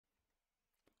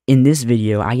In this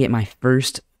video, I get my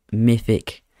first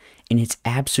Mythic, and it's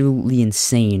absolutely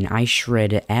insane. I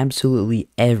shred absolutely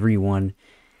everyone,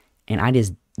 and I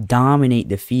just dominate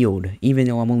the field, even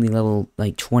though I'm only level,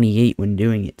 like, 28 when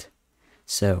doing it.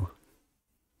 So,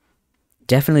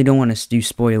 definitely don't want to do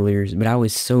spoilers, but I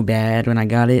was so bad when I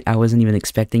got it, I wasn't even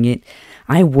expecting it.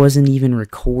 I wasn't even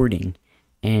recording,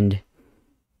 and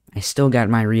I still got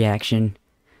my reaction,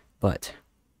 but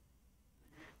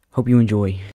hope you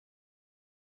enjoy.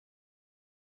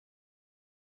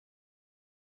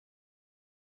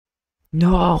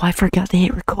 No, I forgot to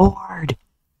hit record,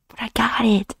 but I got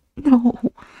it.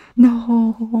 No,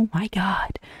 oh my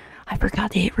god, I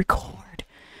forgot to hit record.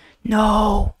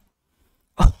 No,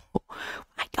 oh,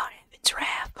 I got Heaven's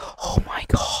Wrath. Oh my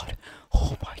god,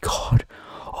 oh my god,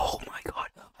 oh my god,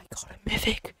 I got a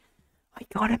Mythic. I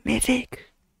got a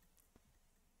Mythic.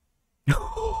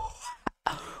 Oh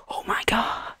my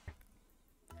god.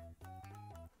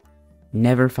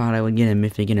 Never thought I would get a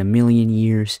Mythic in a million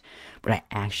years, but I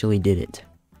actually did it.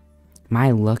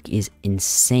 My luck is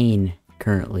insane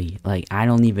currently. Like, I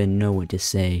don't even know what to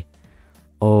say.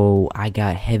 Oh, I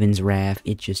got Heaven's Wrath.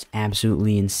 It's just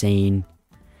absolutely insane.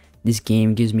 This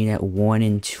game gives me that 1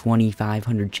 in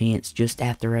 2,500 chance just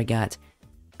after I got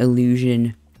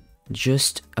Illusion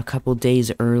just a couple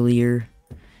days earlier.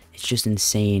 It's just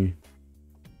insane.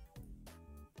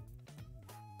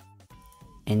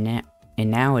 And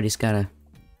now I just gotta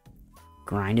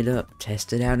grind it up,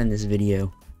 test it out in this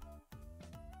video.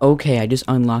 Okay, I just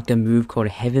unlocked a move called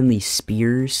Heavenly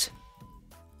Spears.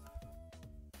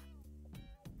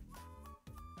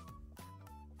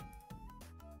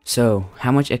 So,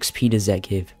 how much XP does that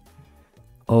give?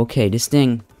 Okay, this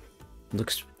thing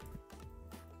looks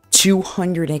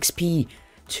 200 XP.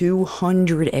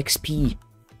 200 XP.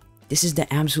 This is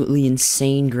the absolutely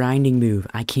insane grinding move.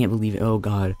 I can't believe it. Oh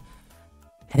god.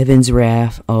 Heaven's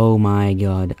Wrath, oh my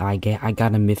god, I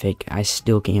got a Mythic, I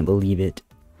still can't believe it.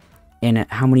 And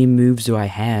how many moves do I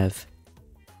have?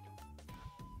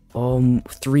 Oh,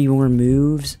 3 more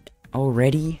moves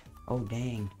already? Oh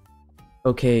dang.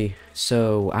 Okay,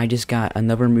 so I just got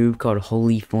another move called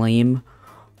Holy Flame,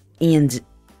 and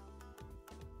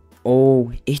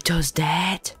oh, it does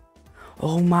that?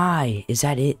 Oh my, is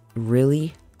that it?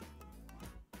 Really?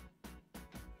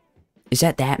 Is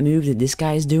that move that this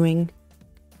guy is doing?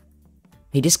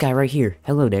 Hey, this guy right here.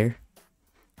 Hello there.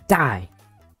 Die.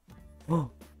 Oh,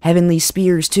 Heavenly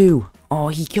Spears too. Oh,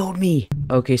 he killed me.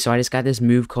 Okay, so I just got this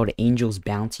move called Angel's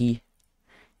Bounty.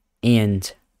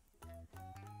 And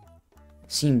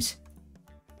seems...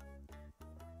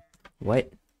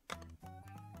 What?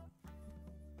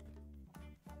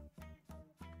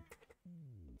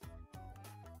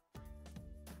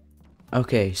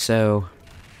 Okay, so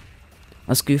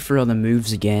let's go through all the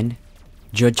moves again.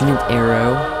 Judgment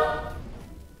Arrow.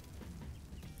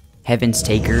 Heaven's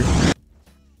Taker,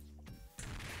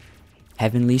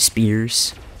 Heavenly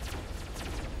Spears,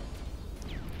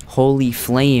 Holy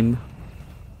Flame,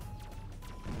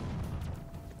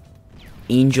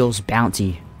 Angel's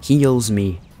Bounty, heals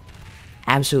me.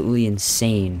 Absolutely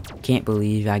insane. Can't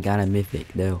believe I got a Mythic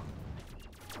though.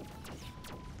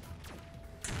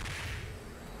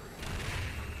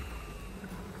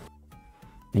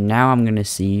 And now I'm gonna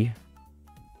see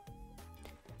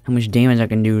how much damage I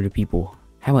can do to people.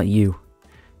 How about you?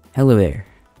 Hello there.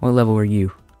 What level are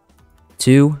you?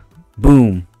 2?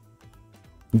 Boom.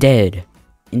 Dead.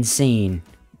 Insane.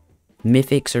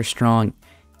 Mythics are strong.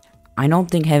 I don't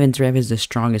think Heaven's Wrath is the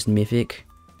strongest Mythic,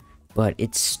 but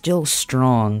it's still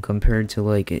strong compared to,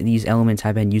 like, these elements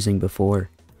I've been using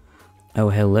before. Oh,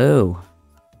 hello.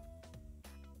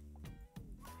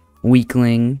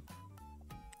 Weakling.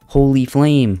 Holy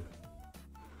Flame.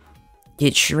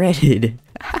 Get shredded.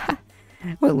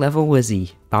 What level was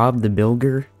he? Bob the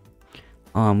Builder?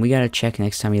 We gotta check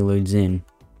next time he loads in.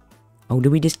 Oh,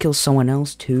 did we just kill someone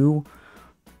else too?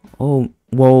 Oh,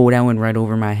 whoa, that went right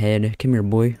over my head. Come here,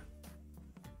 boy.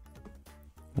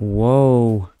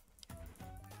 Whoa.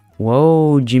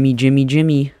 Whoa,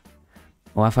 Jimmy.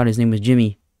 Oh, I thought his name was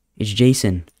Jimmy. It's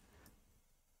Jason.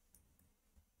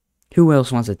 Who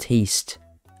else wants a taste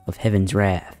of Heaven's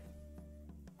Wrath?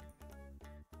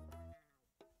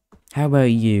 How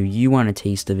about you? You want a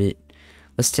taste of it?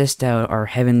 Let's test out our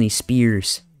Heavenly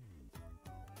Spears.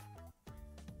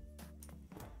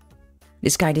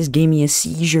 This guy just gave me a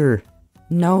seizure.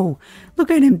 No, look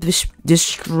at him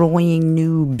destroying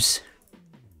noobs.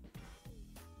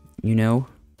 You know?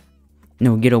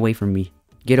 No, get away from me.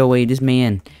 Get away, this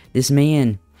man.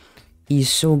 He's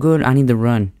so good. I need to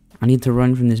run. I need to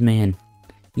run from this man.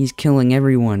 He's killing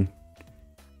everyone.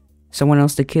 Someone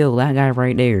else to kill. That guy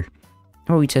right there.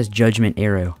 How about we test Judgment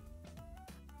Arrow?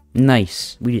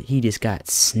 Nice. He just got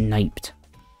sniped.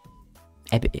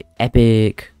 Epic.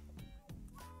 Epic.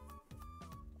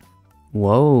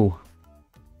 Whoa.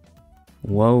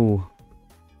 Whoa.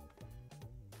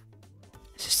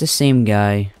 Is this the same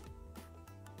guy?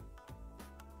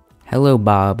 Hello,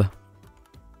 Bob.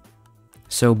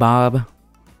 So, Bob.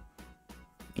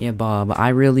 Yeah, Bob. I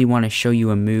really want to show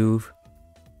you a move.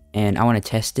 And I want to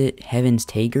test it. Heaven's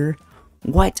Taker.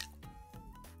 What?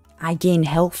 I gain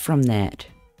health from that.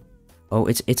 Oh,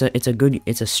 it's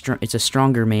a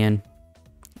stronger man.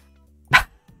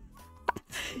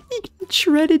 He got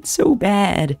shredded so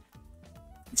bad.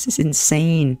 This is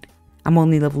insane. I'm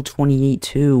only level 28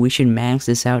 too. We should max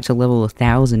this out to level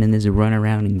 1000 and just run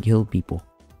around and kill people.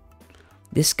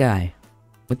 This guy.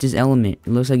 What's his element?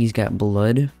 It looks like he's got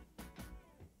blood.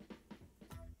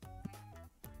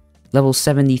 Level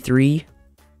 73.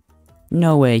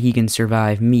 No way he can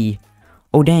survive me.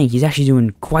 Oh dang, he's actually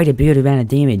doing quite a bit amount of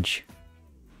damage.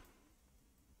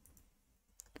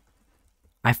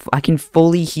 I can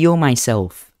fully heal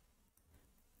myself.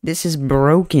 This is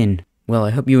broken. Well, I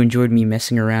hope you enjoyed me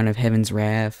messing around with Heaven's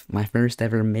Wrath, my first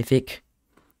ever Mythic.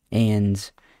 And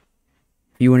if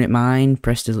you wouldn't mind,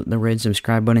 press the red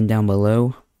subscribe button down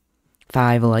below.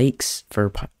 5 likes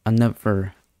for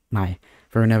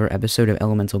another episode of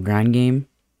Elemental Grind Game.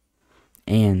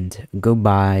 And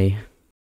goodbye.